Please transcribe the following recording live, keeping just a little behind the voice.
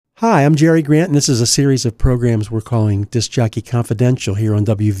Hi, I'm Jerry Grant, and this is a series of programs we're calling Disc Jockey Confidential here on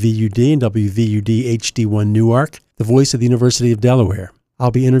WVUD and WVUD HD1 Newark, the voice of the University of Delaware.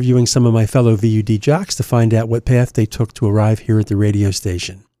 I'll be interviewing some of my fellow VUD jocks to find out what path they took to arrive here at the radio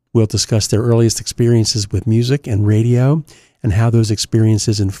station. We'll discuss their earliest experiences with music and radio and how those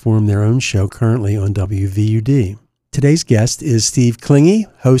experiences inform their own show currently on WVUD. Today's guest is Steve Klinge,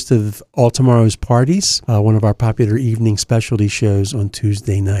 host of All Tomorrow's Parties, one of our popular evening specialty shows on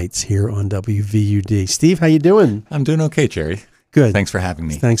Tuesday nights here on WVUD. Steve, how you doing? I'm doing okay, Jerry. Good. Thanks for having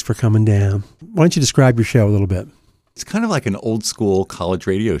me. Thanks for coming down. Why don't you describe your show a little bit? It's kind of like an old school college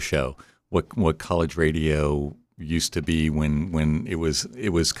radio show. What college radio used to be when it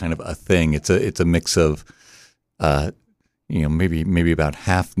was kind of a thing. It's a mix of maybe about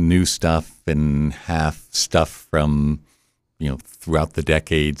half new stuff and half stuff from, throughout the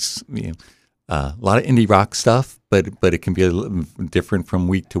decades. A lot of indie rock stuff, but it can be a little different from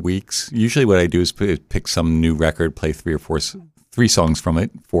week to weeks. Usually what I do is pick some new record, play three songs from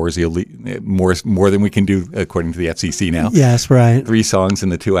it. 4 is the elite, more than we can do according to the FCC now. Yes, right. 3 songs in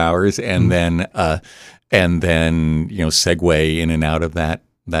the 2 hours, and then segue in and out of that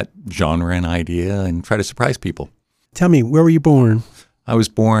genre and idea and try to surprise people. Tell me, where were you born? I was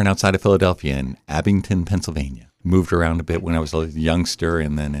born outside of Philadelphia in Abington, Pennsylvania. Moved around a bit when I was a youngster,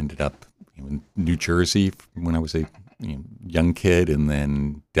 and then ended up in New Jersey when I was a young kid, and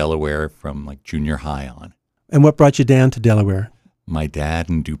then Delaware from like junior high on. And what brought you down to Delaware? My dad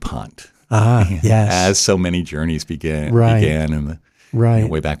and DuPont. Ah, yes. As so many journeys began in the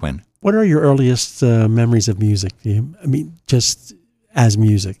way back when. What are your earliest memories of music? Just as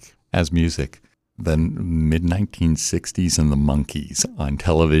music. As music. The mid-1960s and the Monkees on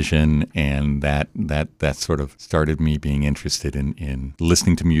television, and that sort of started me being interested in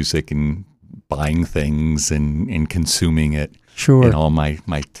listening to music and buying things and consuming it. Sure. In all my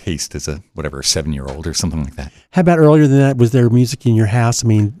taste as a 7-year-old or something like that. How about earlier than that? Was there music in your house?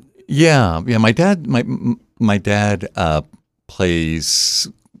 Yeah. My dad plays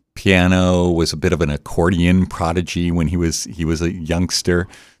piano, was a bit of an accordion prodigy when he was a youngster.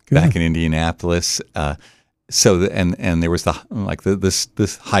 Back in Indianapolis, and there was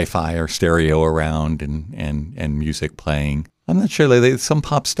this hi-fi or stereo around and music playing. I'm not sure. Some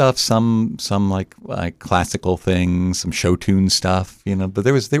pop stuff, some like classical things, some show tune stuff, But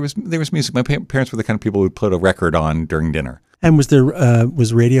there was music. My parents were the kind of people who put a record on during dinner. And was there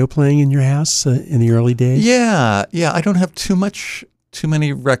was radio playing in your house in the early days? Yeah. I don't have too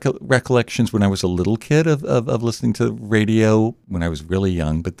many recollections when I was a little kid of listening to radio when I was really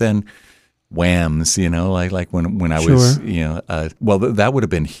young. But then Whams, like when I was, that would have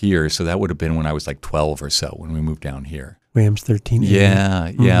been here. So that would have been when I was like 12 or so when we moved down here. Whams 13. Yeah.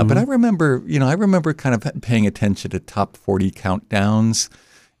 Mm-hmm. But I remember kind of paying attention to top 40 countdowns.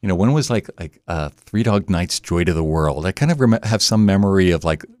 One was like Three Dog Night's Joy to the World. I kind of have some memory of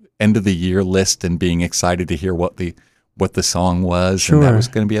like end of the year list and being excited to hear what the song was, sure. And that was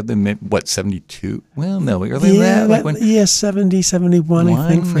going to be at the 72? Well, no, earlier than that. 70, 71, I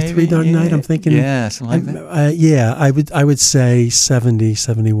think, for maybe, Three Dog Night. I'm thinking, something like that. I would say 70,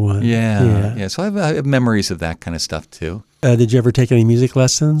 71. Yeah. So I have memories of that kind of stuff too. Did you ever take any music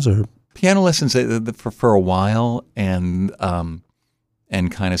lessons or piano lessons for a while, and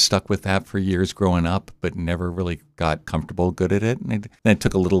kind of stuck with that for years growing up, but never really got comfortable, good at it. And then I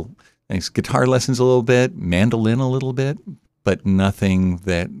took guitar lessons a little bit, mandolin a little bit, but nothing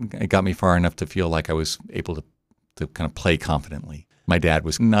that got me far enough to feel like I was able to kind of play confidently. My dad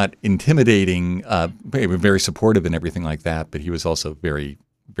was not intimidating, very supportive and everything like that, but he was also very,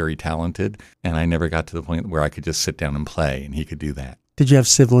 very talented. And I never got to the point where I could just sit down and play, and he could do that. Did you have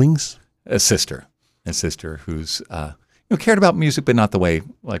siblings? A sister who's cared about music, but not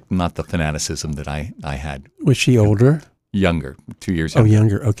the fanaticism that I had. Was she older? Younger, 2 years younger. Oh,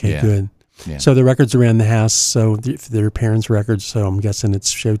 younger. Okay, yeah. Good. Yeah. So the records around the house, so their parents' records, so I'm guessing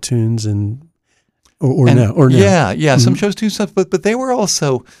it's show tunes or no. Yeah, mm-hmm. Some show tune stuff, but they were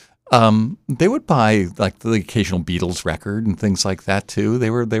also, they would buy like the occasional Beatles record and things like that too. They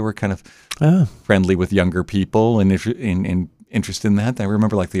were kind of friendly with younger people and interested in that. I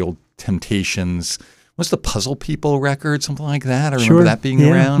remember like the old Temptations, what's the Puzzle People record, something like that. I remember that being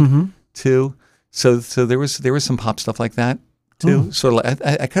around too. So there was some pop stuff like that too. Oh. Sort of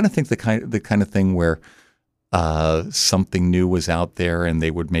I kind of think the kind of thing where something new was out there and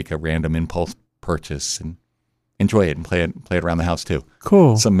they would make a random impulse purchase and enjoy it and play it around the house too.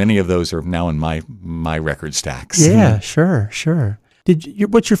 Cool. So many of those are now in my record stacks. Yeah, sure.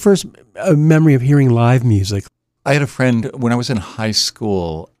 What's your first memory of hearing live music? I had a friend when I was in high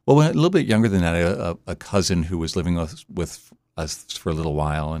school. Well, a little bit younger than that, a cousin who was living with us for a little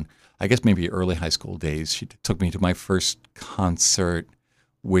while. And I guess maybe early high school days, she took me to my first concert,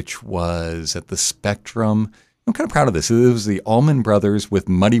 which was at the Spectrum. I'm kind of proud of this. It was the Allman Brothers with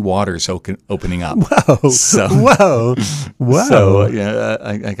Muddy Waters opening up. Whoa! Whoa! So yeah,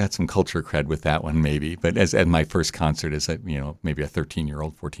 I got some culture cred with that one, maybe. But as my first concert as maybe a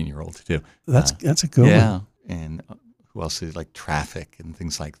 13-year-old, 14-year-old too. That's a good one. Yeah, and who else did like Traffic and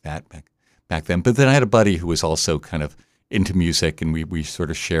things like that back then. But then I had a buddy who was also kind of into music, and we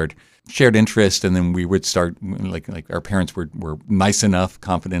sort of shared interest, and then we would start like our parents were nice enough,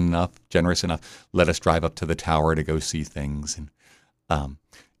 confident enough, generous enough, let us drive up to the Tower to go see things, and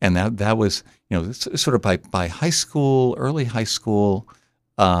that was sort of by high school, early high school,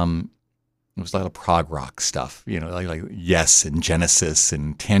 it was a lot of prog rock stuff, like Yes and Genesis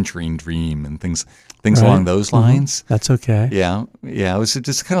and Tangerine Dream and things right. Along those lines. Mm-hmm. That's okay. Yeah. It was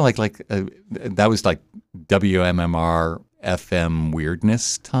just kind of like that was like WMMR FM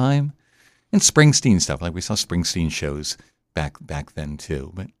weirdness time, and Springsteen stuff. Like we saw Springsteen shows back then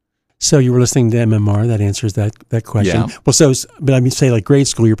too. But so you were listening to MMR. That answers that question. Yeah. Well, but I mean, say like grade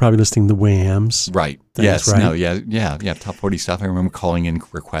school, you're probably listening to Whams. Right. Things, yes. Right? No. Yeah. Top 40 stuff. I remember calling in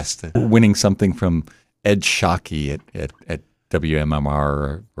requests, winning something from Ed Shockey at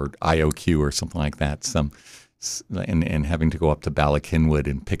WMMR or IOQ or something like that. And having to go up to Bala Cynwyd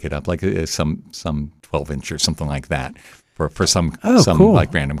and pick it up, like some 12-inch or something like that for some cool.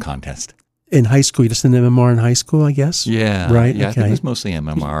 like random contest. In high school, you listened to MMR in high school, I guess. Yeah, right. Yeah, okay. I think it was mostly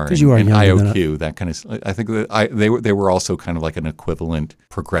MMR and IOQ. That kind of. I think they were also kind of like an equivalent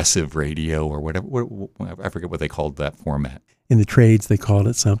progressive radio or whatever. I forget what they called that format. In the trades, they called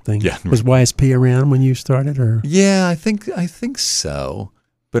it something. Yeah. Was YSP around when you started, or? Yeah, I think so.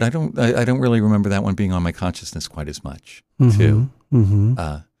 But I don't really remember that one being on my consciousness quite as much too. Mm-hmm.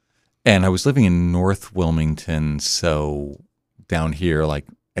 And I was living in North Wilmington, so down here, like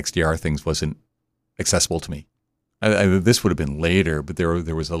XDR things wasn't accessible to me. This would have been later, but there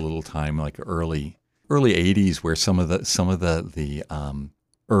was a little time like early 80s where some of the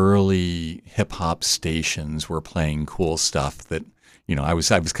early hip hop stations were playing cool stuff that I was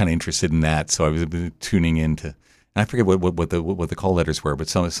kind of interested in that, so I was tuning into. And I forget what the call letters were, but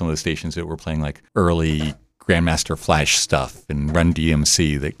some of the stations that were playing like early Grandmaster Flash stuff and Run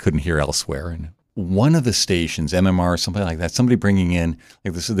DMC that couldn't hear elsewhere. And one of the stations, MMR or something like that, somebody bringing in,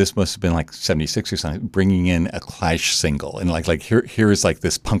 like this must have been like 76 or something, bringing in a Clash single. And like here is like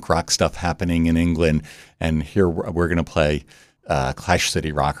this punk rock stuff happening in England, and here we're going to play Clash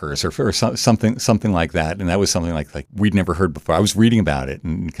City Rockers or something like that. And that was something like we'd never heard before. I was reading about it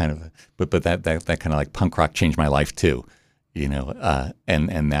and kind of, but that kind of like punk rock changed my life too,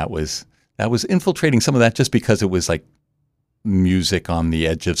 and that was infiltrating some of that just because it was like music on the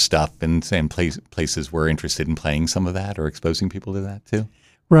edge of stuff, and places were interested in playing some of that or exposing people to that too.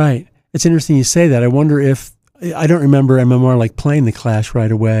 Right. It's interesting you say that. I wonder if, I don't remember MMR like playing the Clash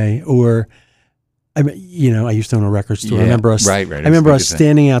right away, or I mean, I used to own a record store. Yeah, I remember us. Right. I remember us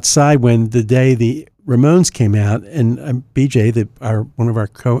standing outside when the day the Ramones came out, and BJ, one of our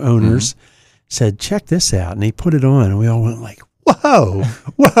co-owners, said, "Check this out," and he put it on, and we all went like, "Whoa,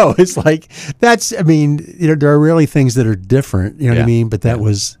 whoa!" It's like that's. I mean, there are really things that are different. You know what I mean? But that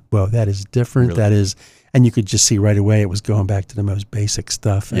was that is different. Really? That is, and you could just see right away it was going back to the most basic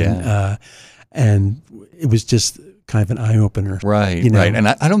stuff. And, and it was just kind of an eye opener, right? Right, and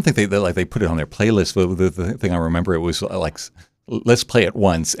I don't think they put it on their playlist. But the thing I remember, it was like, let's play it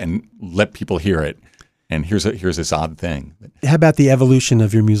once and let people hear it. And here's this odd thing. How about the evolution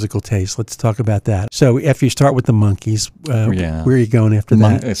of your musical taste? Let's talk about that. So after you start with the Monkees, where are you going after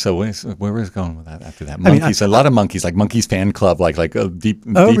that? So where was going with that after that? Monkees, a lot of Monkees, like Monkees fan club, like deep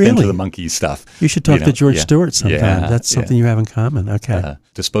really? into the Monkees stuff. You should talk to George Stewart sometime. Yeah, that's something you have in common. Okay.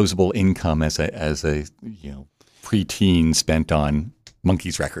 Disposable income as a preteen spent on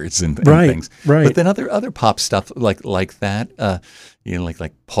Monkees records and things. Right. But then other pop stuff like that.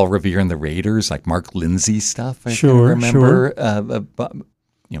 Like Paul Revere and the Raiders, like Mark Lindsay stuff. I can remember.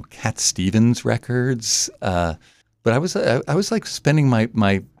 Sure. Cat Stevens records. But I was like spending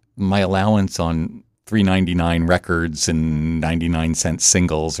my allowance on $3.99 records and 99-cent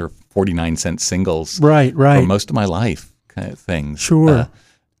singles or 49-cent singles. Right. For most of my life, kind of things. Sure.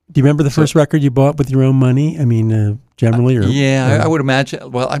 Do you remember the first record you bought with your own money? I mean, generally, or I would imagine.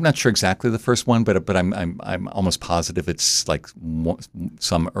 Well, I'm not sure exactly the first one, but I'm almost positive it's like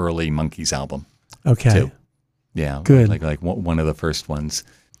some early Monkees album. Okay. Too. Yeah. Good. Like one of the first ones,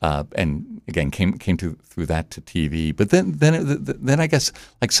 and again came through that to TV. But then I guess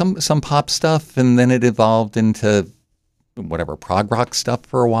like some pop stuff, and then it evolved into whatever prog rock stuff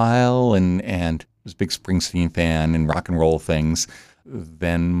for a while, and was a big Springsteen fan and rock and roll things.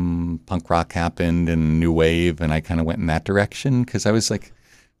 Then punk rock happened and new wave, and I kind of went in that direction because I was like,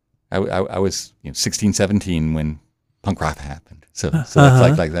 I was 16, 17 when punk rock happened. So that's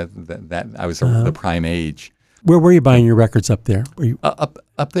like that I was the prime age. Where were you buying your records up there? Were you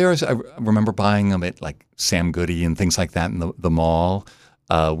up there? I remember buying them at like Sam Goody and things like that in the mall.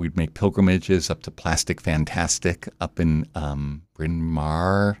 We'd make pilgrimages up to Plastic Fantastic up in Bryn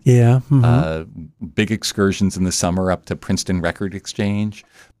Mawr. Yeah. Big excursions in the summer up to Princeton Record Exchange.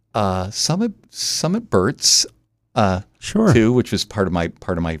 Some at Burt's. Sure. Too, which was part of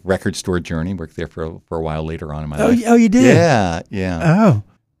my record store journey. Worked there for a while later on in my life. Oh, you did? Yeah. Oh.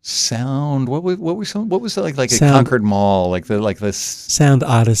 Sound. What was it like Sound, a Concord Mall, like this Sound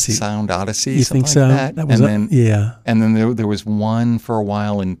Odyssey. Sound Odyssey. You think so? Like that? Was and then there was one for a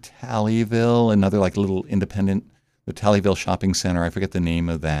while in Tallyville, another like little independent, the Tallyville Shopping Center. I forget the name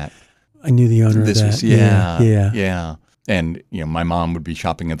of that. I knew the owner of that. Was yeah. And my mom would be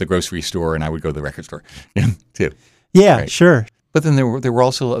shopping at the grocery store, and I would go to the record store too. Yeah, right. Sure. But then there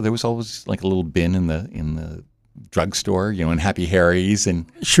was always like a little bin in the drugstore, in Happy Harry's, and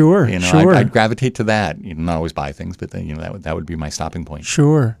sure. I'd gravitate to that. Not always buy things, but then that would be my stopping point.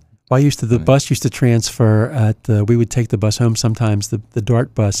 Sure. Well, the bus used to transfer at. We would take the bus home sometimes, the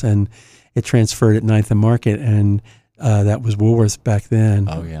DART bus, and it transferred at 9th and Market, and that was Woolworths back then.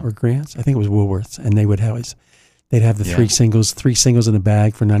 Oh yeah. Or Grants, I think it was Woolworths, and they would they'd have the three singles in a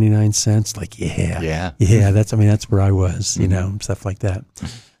bag for 99 cents. Like, yeah. That's where I was, stuff like that.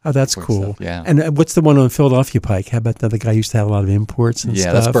 Oh, that's cool. Stuff, yeah. And what's the one on Philadelphia Pike? How about the guy used to have a lot of imports and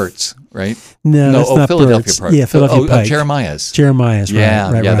stuff? Yeah, that's Burt's, right? No, that's not Philadelphia Burt's. Park. Yeah, Philadelphia Pike. Jeremiah's. Jeremiah's, right.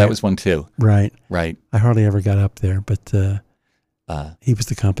 Yeah, right. That was one too. Right. Right. I hardly ever got up there, but he was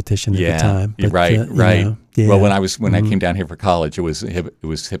the competition at the time. But, right. Yeah. Well, when I came down here for college, it was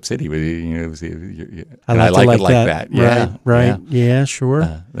Hip City. I like it like that. Yeah. Right. Yeah,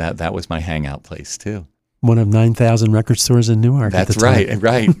 sure. That was my hangout place too. One of 9,000 record stores in Newark. That's at the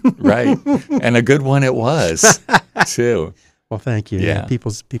time. right. And a good one it was too. Well, thank you. Yeah.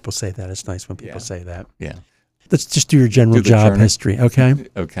 People say that. It's nice when people say that. Yeah. Let's just do your general job history, okay?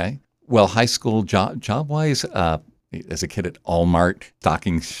 Okay. Well, high school job-wise, as a kid at Allmart,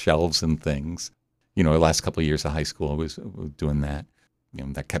 stocking shelves and things. The last couple of years of high school, I was doing that.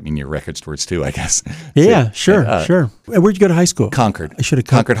 That kept me near record stores too, I guess. Yeah, sure. Where'd you go to high school? Concord. I should have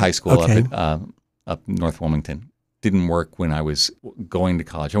Concord High School okay. up North Wilmington. Didn't work when I was going to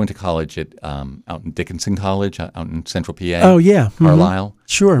college. I went to college at out in Dickinson College, out in Central PA. Oh yeah, Carlisle.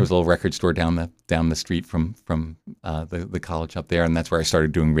 Sure. There was a little record store down the street from the college up there, and that's where I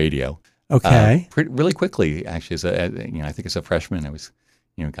started doing radio. Okay. Really quickly, actually, I think as a freshman, I was,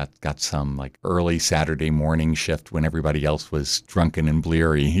 got some like early Saturday morning shift when everybody else was drunken and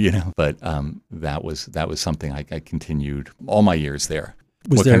bleary, But that was something I continued all my years there.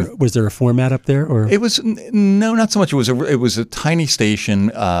 Was there a format up there, or it was no, not so much. It was a tiny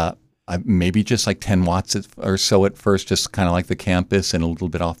station, maybe just like 10 watts or so at first, just kind of like the campus and a little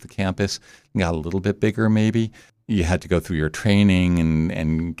bit off the campus. Got a little bit bigger, maybe. You had to go through your training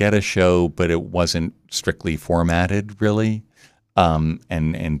and get a show, but it wasn't strictly formatted, really.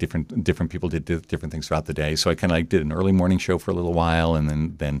 And different people did different things throughout the day. So I kind of did an early morning show for a little while,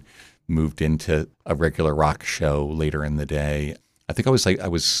 and then moved into a regular rock show later in the day. I think I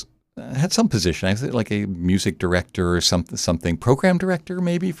had some position. I was like a music director or something, program director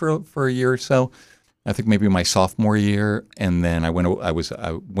maybe for a year or so. I think maybe my sophomore year, and then I went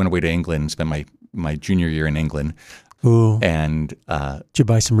away to England and spent my junior year in England. Ooh. And did you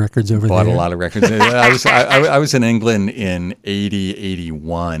buy some records over there? Bought a lot of records. I was in England in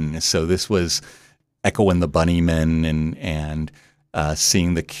 81, so this was Echo and the Bunnymen and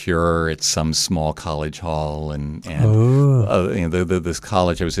seeing The Cure at some small college hall, and this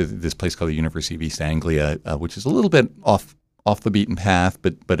college. I was at this place called the University of East Anglia, which is a little bit off the beaten path,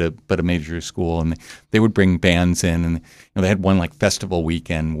 but a major school, and they would bring bands in, and they had one like festival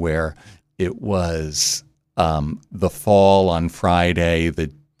weekend where it was the Fall on Friday,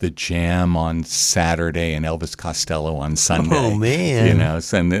 the Jam on Saturday, and Elvis Costello on Sunday. Oh man!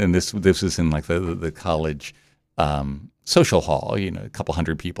 And this was in like the college social hall, a couple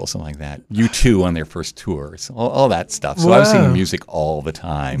hundred people, something like that. U2 on their first tours, all that stuff. So I was seeing music all the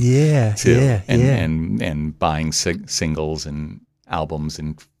time. Yeah, too, and buying singles and albums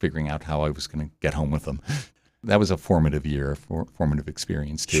and figuring out how I was going to get home with them. That was a formative year, formative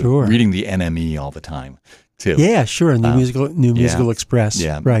experience too. Sure. Reading the NME all the time too. Yeah, sure. New Musical Express.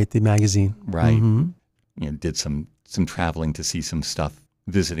 Yeah. Right, the magazine. Right. Mm-hmm. Did some traveling to see some stuff.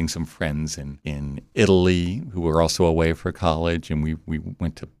 Visiting some friends in Italy who were also away for college, and we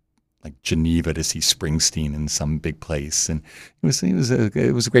went to like Geneva to see Springsteen in some big place, and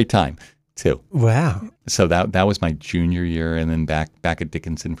it was a great time too. Wow. So that was my junior year, and then back at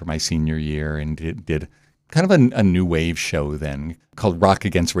Dickinson for my senior year, and did kind of a new wave show then called Rock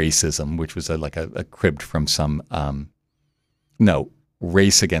Against Racism, which was like a cribbed from some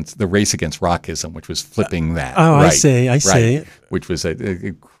Race Against Rockism, which was flipping that. Oh, right, I see. Which was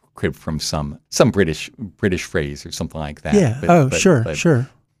a cribbed from some British phrase or something like that. Yeah. Sure.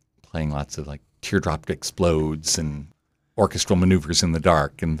 Playing lots of like Teardrop Explodes and orchestral maneuvers in the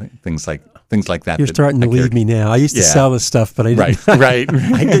dark and things like that. You're starting to leave me now. I used to sell this stuff, but I didn't. Right.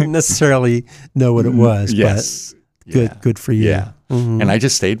 I didn't necessarily know what it was. Yes. But good for you. Yeah. Mm-hmm. And I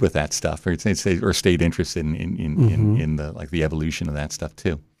just stayed with that stuff, or stayed interested in the evolution of that stuff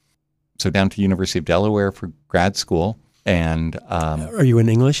too. So down to University of Delaware for grad school, and are you in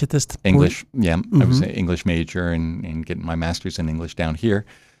English at this point? English, yeah. Mm-hmm. I was an English major and getting my master's in English down here,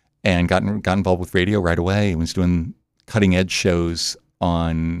 and got involved with radio right away. I was doing cutting edge shows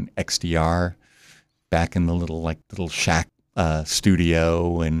on XDR back in the little shack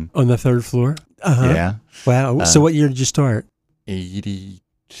studio and on the third floor. Yeah. Wow. So what year did you start?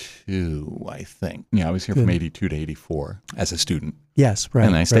 82, I think. Yeah, I was here from 82 to 84 as a student. Yes, right.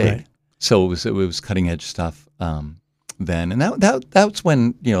 And I stayed. Right. So it was cutting edge stuff then, and that's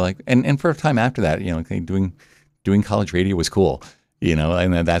when and for a time after that, doing college radio was cool,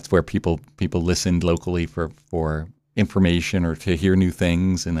 and that's where people listened locally for information or to hear new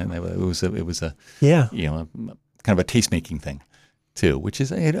things, and it was a kind of a taste making thing too, which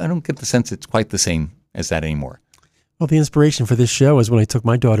is I don't get the sense it's quite the same as that anymore. Well, the inspiration for this show is when I took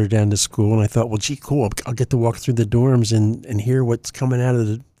my daughter down to school, and I thought, well, gee, cool, I'll get to walk through the dorms and hear what's coming out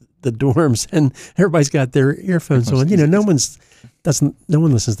of the dorms, and everybody's got their earphones on. No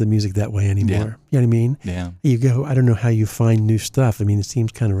one listens to music that way anymore. Yeah. You know what I mean? Yeah. You go, I don't know how you find new stuff. I mean, it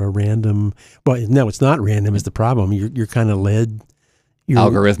seems kind of a random. Well, no, it's not random. Is the problem? You're kind of led.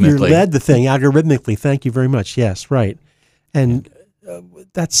 Algorithmically. You're led the thing algorithmically. Thank you very much. Yes, right. And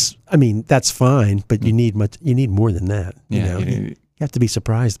that's fine, but you need more than that. You have to be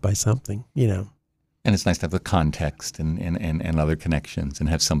surprised by something. And it's nice to have the context and other connections and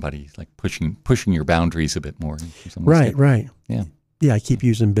have somebody like pushing your boundaries a bit more. Right. Yeah. Yeah, I keep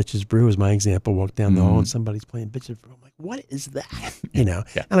using Bitches Brew as my example. Walk down the hall and somebody's playing Bitches Brew. I'm like, what is that? Yeah.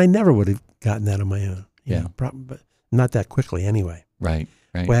 And I never would have gotten that on my own. Yeah. But not that quickly anyway. Right.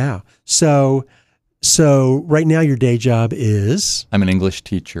 Wow. So right now your day job is? I'm an English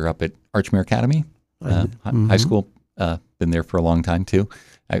teacher up at Archmere Academy, high school. Been there for a long time too.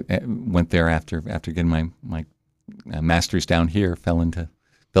 I went there after getting my master's down here. Fell into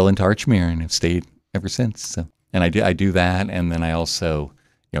Archmere and have stayed ever since. So, and I do that, and then I also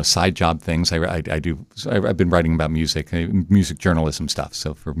side job things. I've been writing about music journalism stuff.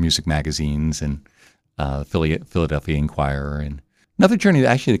 So for music magazines and Philadelphia Inquirer, and another journey that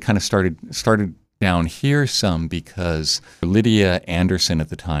actually kind of started down here some because Lydia Anderson at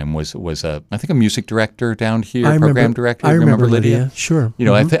the time was a music director down here, program director. I remember Lydia. Sure.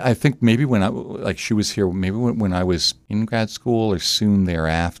 I think maybe when she was here, maybe when I was in grad school or soon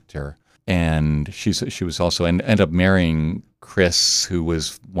thereafter, and she was also ended up marrying Chris, who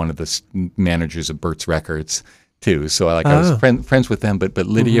was one of the managers of Burt's Records too. So I was friends with them, but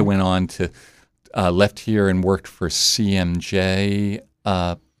Lydia went on to left here and worked for CMJ.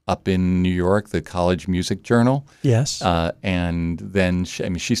 Up in New York, the College Music Journal. Yes. And then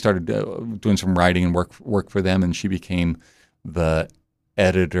she started doing some writing and work for them, and she became the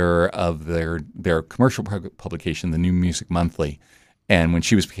editor of their commercial publication, the New Music Monthly. And when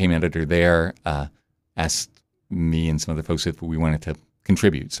she became editor there, asked me and some other folks if we wanted to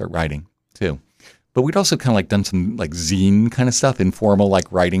start writing too. But we'd also kind of done some zine kind of stuff, informal,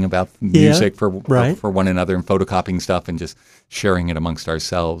 writing about music for one another and photocopying stuff and just sharing it amongst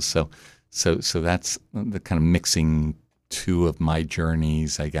ourselves. So that's the kind of mixing two of my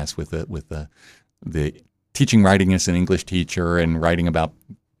journeys, I guess, with the teaching writing as an English teacher and writing about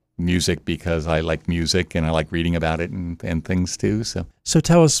music because I like music and I like reading about it and things too. So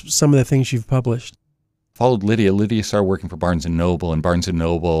tell us some of the things you've published. Followed Lydia. Lydia started working for Barnes & Noble, and Barnes &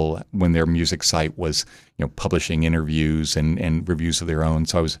 Noble, when their music site was, publishing interviews and reviews of their own.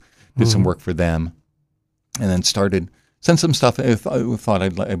 So I did some work for them, and then sent some stuff. I thought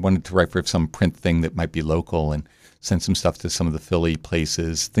I wanted to write for some print thing that might be local, and sent some stuff to some of the Philly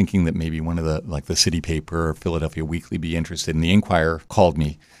places, thinking that maybe one of the City Paper or Philadelphia Weekly be interested. And the Inquirer called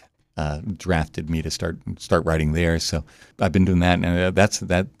me, drafted me to start writing there. So I've been doing that, and that's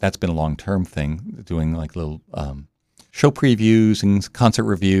been a long-term thing, doing little show previews and concert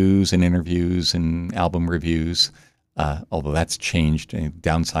reviews and interviews and album reviews although that's changed and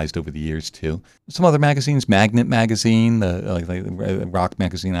downsized over the years too. Some other magazines, Magnet magazine, the rock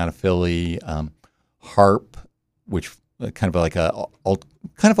magazine out of Philly, Harp, which kind of like old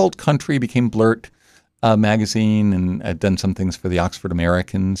country, became Blurt magazine, and I've done some things for the Oxford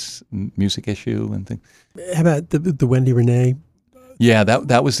Americans music issue and things. How about the Wendy Renee? Yeah,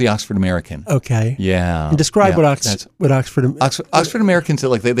 that was the Oxford American. Okay. Yeah. And describe what Oxford Americans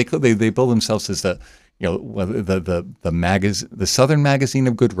like they bill themselves as the the Southern Magazine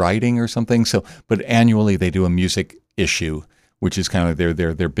of Good Writing or something. So, but annually they do a music issue, which is kind of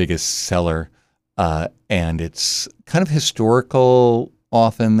their biggest seller, and it's kind of historical.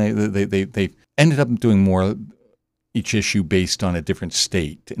 Often they ended up doing more each issue based on a different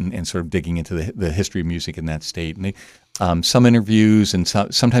state and sort of digging into the history of music in that state. And they some interviews and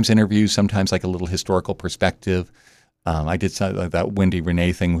sometimes interviews, sometimes like a little historical perspective. I did that Wendy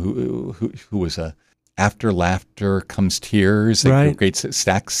Renee thing, who was a After Laughter Comes Tears, a great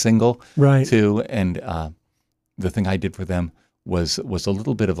Stax single, too. And the thing I did for them was a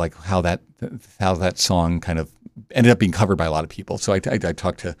little bit of like how that song kind of ended up being covered by a lot of people. So I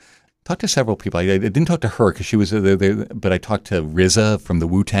talked to several people. I didn't talk to her because she was there, but I talked to RZA from the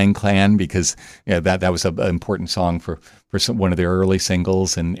Wu-Tang Clan because that was an important song for one of their early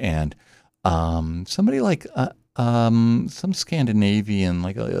singles, and somebody like some Scandinavian,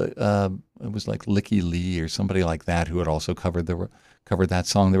 like it was like Licky Lee or somebody like that, who had also covered that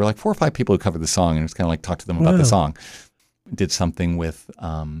song. There were like 4 or 5 people who covered the song, and it's kind of like talk to them about the song. Did something with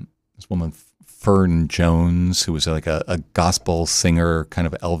this woman Fern Jones, who was like a gospel singer, kind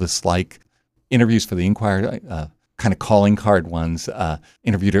of Elvis-like. Interviews for the Inquirer, kind of calling card ones.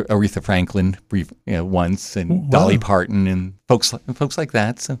 Interviewed Aretha Franklin once, and Dolly Parton, and folks like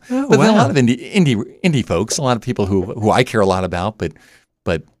that. So, but then a lot of indie folks, a lot of people who I care a lot about, but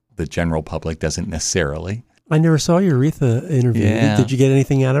the general public doesn't necessarily. I never saw your Aretha interview. Yeah. Did you get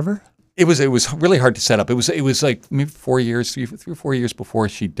anything out of her? It was really hard to set up. It was like maybe 3 or 4 years before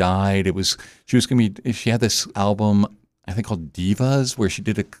she died. She had this album, I think, called Divas, where she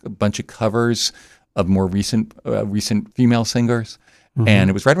did a bunch of covers of more recent female singers. Mm-hmm. And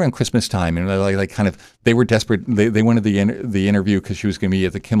it was right around Christmas time, and they were desperate. They wanted the interview because she was going to be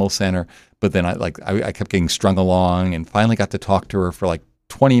at the Kimmel Center. But then I kept getting strung along, and finally got to talk to her for like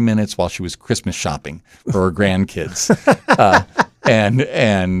 20 minutes while she was Christmas shopping for her grandkids.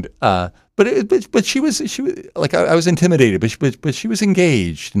 But she was like, I was intimidated, but she was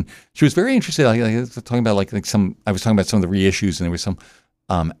engaged, and she was very interested. I was talking about I was talking about some of the reissues, and there was some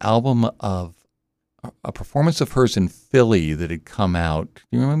album of a performance of hers in Philly that had come out. Do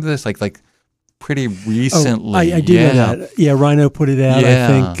you remember this? Like pretty recently. I do know that. Yeah, Rhino put it out. Yeah.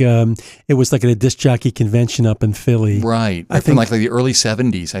 I think it was like at a disc jockey convention up in Philly. Right. I think like the early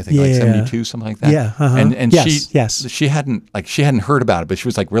 70s, I think, like 72, something like that. Yeah. Uh-huh. And yes. she hadn't heard about it, but she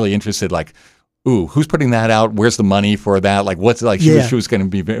was like really interested, like, ooh, who's putting that out? Where's the money for that? Like, what's like, she was going to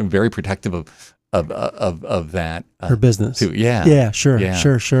be very, very protective of that. Her business. Too. Yeah. Yeah,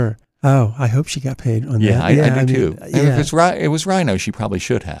 sure. Oh, I hope she got paid on that. I do too. If it was Rhino, she probably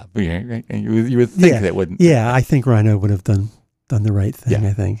should have. You would think that wouldn't. Yeah, I think Rhino would have done the right thing.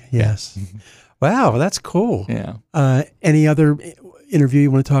 I think. Yes. Yeah. Wow, that's cool. Yeah. Any other interview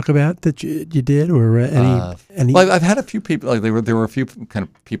you want to talk about that you did, or any? Well, I've had a few people. Like there were a few kind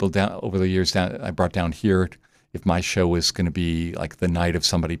of people down over the years I brought down here. If my show was going to be like the night of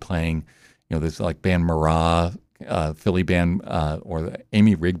somebody playing, there's like band Marat. Philly band or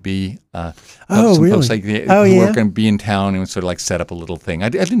Amy Rigby. Some really? Folks like who were going to be in town and sort of like set up a little thing. I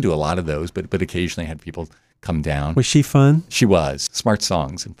didn't do a lot of those, but occasionally I had people come down. Was she fun? She was. Smart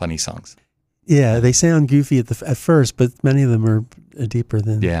songs and funny songs. Yeah, they sound goofy at first, but many of them are deeper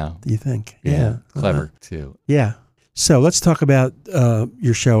than you think. Yeah. Clever too. Yeah. So let's talk about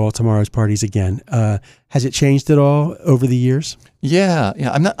your show, All Tomorrow's Parties, again. Has it changed at all over the years? Yeah.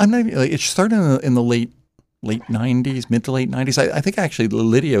 I'm not even, like, it started in the late 90s, mid to late 90s. I think actually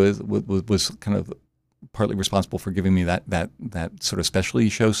Lydia was kind of partly responsible for giving me that sort of specialty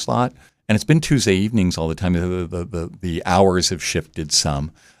show slot. And it's been Tuesday evenings all the time. The hours have shifted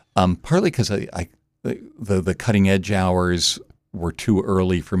some, partly because the cutting edge hours were too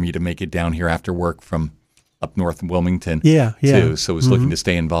early for me to make it down here after work from up north in Wilmington. Yeah. Too. So I was looking to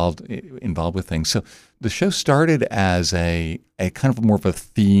stay involved with things. So the show started as a kind of more of a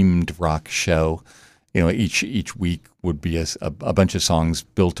themed rock show. Each week would be a bunch of songs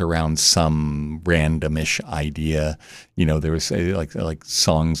built around some randomish idea. There was like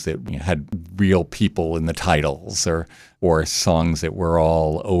songs that had real people in the titles, or songs that were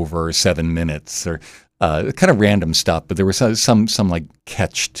all over 7 minutes, or kind of random stuff. But there was some like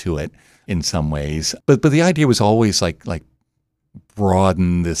catch to it. in some ways. But the idea was always like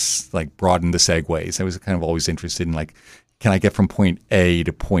broaden the segues. I was kind of always interested in like, can I get from point A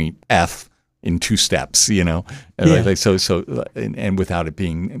to point F in 2 steps? You know, and without it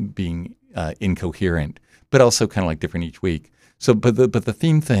being incoherent, but also kind of like different each week. So, but the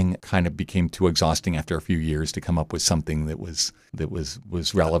theme thing kind of became too exhausting after a few years to come up with something that was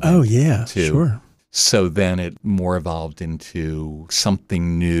relevant. Oh yeah, to. Sure. So then it more evolved into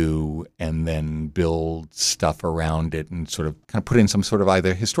something new, and then build stuff around it, and sort of kind of put in some sort of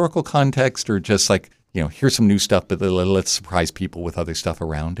either historical context or just like, you know, here's some new stuff, but let's surprise people with other stuff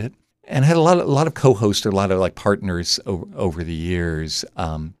around it. And had a lot of co-hosts, or a lot of like partners over the years.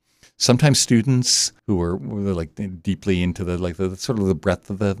 Sometimes students who were like deeply into the sort of the breadth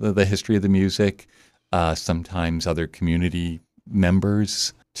of the history of the music. Sometimes other community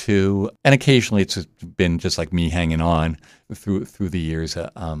members too, and occasionally it's been just like me hanging on through the years.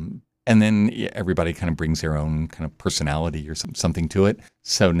 And then everybody kind of brings their own kind of personality or something to it.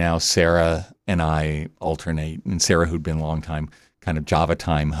 So now Sarah and I alternate, and Sarah, who'd been a long time kind of Java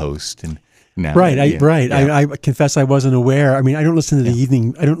Time host, and now I confess I wasn't aware. I mean, I don't listen to the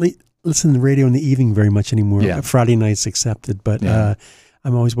evening. I don't listen to the radio in the evening very much anymore. Yeah. Friday nights accepted, but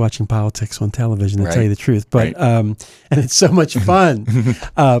I'm always watching politics on television, to tell you the truth. But and it's so much fun.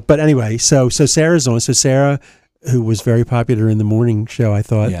 But anyway, so Sarah's on. So Sarah, who was very popular in the morning show, I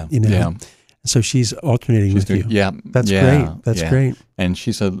thought, so she's alternating with you. Yeah, that's great. That's great. And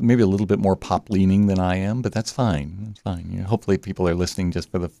she's maybe a little bit more pop leaning than I am, but that's fine. It's fine. You know, hopefully, people are listening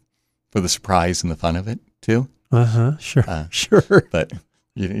just for the surprise and the fun of it too. Sure, sure. But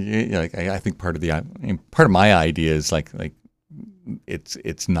like I think part of my idea is like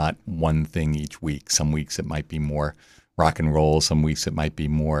it's not one thing each week. Some weeks it might be more rock and roll. Some weeks it might be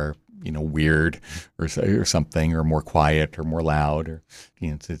more, you know, weird or something, or more quiet or more loud, or,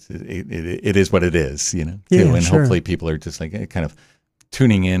 you know, it is what it is, you know, too. And hopefully people are just like kind of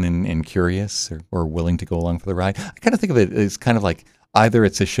tuning in and curious, or willing to go along for the ride. I kind of think of it as kind of like either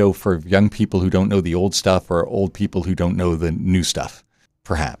it's a show for young people who don't know the old stuff, or old people who don't know the new stuff.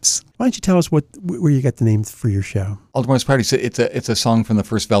 Perhaps. Why don't you tell us where you got the name for your show? Altamontes Party. It's a song from the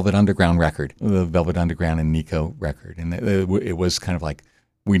first Velvet Underground record, the Velvet Underground and Nico record, and it was kind of like,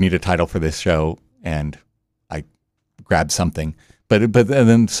 we need a title for this show, and I grabbed something. But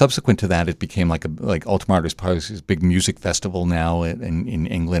then subsequent to that, it became like Altamontes Party is this big music festival now in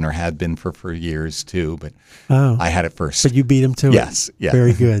England, or had been for years too. But I had it first. But you beat him to it. Yes. Yeah.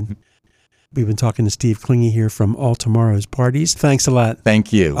 Very good. We've been talking to Steve Klinge here from All Tomorrow's Parties. Thanks a lot.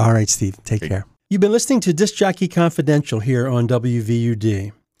 Thank you. All right, Steve. Take care. You've been listening to Disc Jockey Confidential here on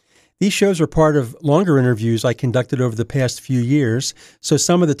WVUD. These shows are part of longer interviews I conducted over the past few years, so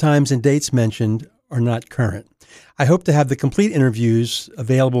some of the times and dates mentioned are not current. I hope to have the complete interviews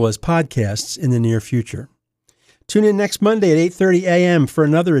available as podcasts in the near future. Tune in next Monday at 8:30 a.m. for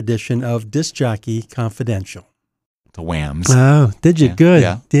another edition of Disc Jockey Confidential. The Whams. Oh, did you? Yeah.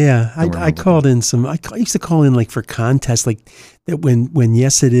 Good. Yeah. I called in some. I used to call in like for contests, like that when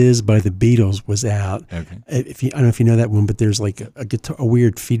Yes It Is by the Beatles was out. Okay. I don't know if you know that one, but there's like a guitar, a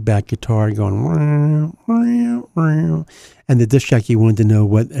weird feedback guitar going, and the disc jockey wanted to know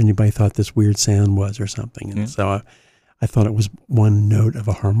what anybody thought this weird sound was or something, and so I thought it was one note of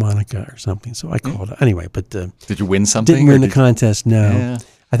a harmonica or something. So I called it anyway. But did you win something? Didn't win the contest. No. Yeah.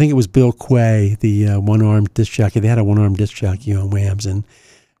 I think it was Bill Quay, the one-armed disc jockey. They had a one-armed disc jockey on Whams, and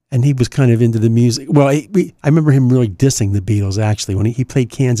he was kind of into the music. Well, I remember him really dissing the Beatles, actually, when he played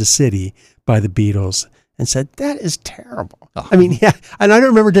Kansas City by the Beatles, and said, that is terrible. Oh. I mean, yeah, and I don't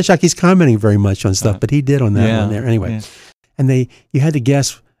remember disc jockeys commenting very much on stuff, but he did on that one there. Anyway, and you had to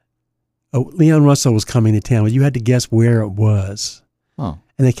guess, Leon Russell was coming to town, but you had to guess where it was. Oh.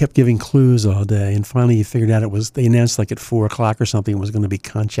 And they kept giving clues all day. And finally you figured out they announced like at 4:00 or something, it was going to be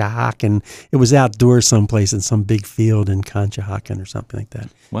Conshohocken. It was outdoors someplace in some big field in Conshohocken or something like that.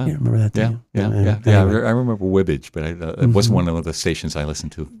 Wow. You remember that? Yeah. Anyway. I remember Wibbage, but it wasn't one of the stations I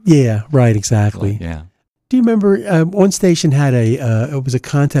listened to. Yeah, right, exactly. Yeah. Do you remember one station had it was a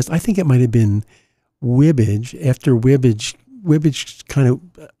contest. I think it might have been Wibbage. After Wibbage kind of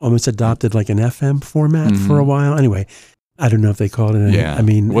almost adopted like an FM format for a while. Anyway, I don't know if they called it. I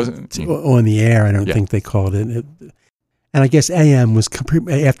mean, on the air, I don't think they called it. And I guess AM was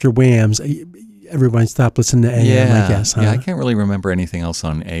after Whams. Everyone stopped listening to AM. I guess. Huh? Yeah, I can't really remember anything else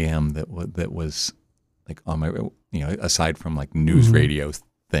on AM that was like on my, aside from like news radio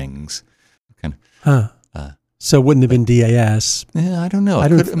things. Kind of. So it wouldn't have been DAS. Yeah, I don't know. I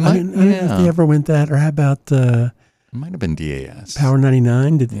don't know if they ever went that. Or how about? It might have been DAS. Power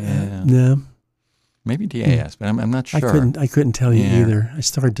 99. No. Maybe DAS, but I'm not sure. I couldn't tell you Yeah. either. I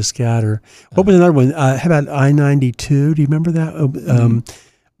started to scatter. What was another one? How about I-92? Do you remember that?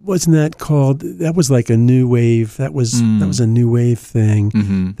 Wasn't that called? That was like a new wave. That was a new wave thing.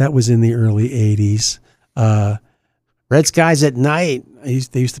 Mm-hmm. That was in the early '80s. Red Skies at Night. They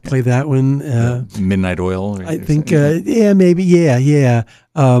used to play that one. Midnight Oil. I think. Yeah, maybe. Yeah.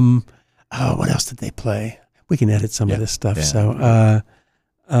 What else did they play? We can edit some of this stuff. Yeah. So.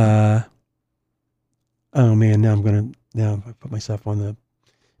 Oh man, now I put myself on the.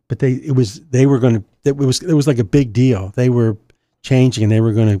 But it was like a big deal. They were changing, and they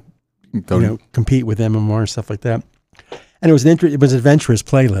were going to compete with MMR and stuff like that. And it was an adventurous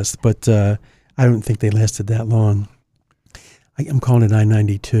playlist, but I don't think they lasted that long. I'm calling it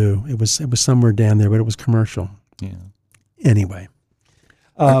I-92. It was somewhere down there, but it was commercial. Yeah. Anyway,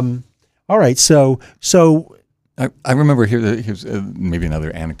 all right. So I remember here's maybe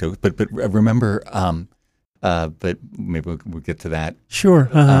another anecdote, but I remember. But maybe we'll get to that. Sure.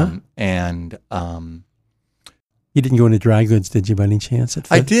 You didn't go into dry goods, did you, by any chance?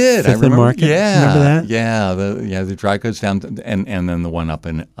 I did. Fifth I remember. Market? Yeah, remember that? Yeah, the dry goods down, and then the one up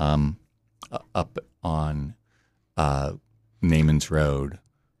in up on Naaman's Road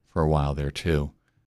for a while there too.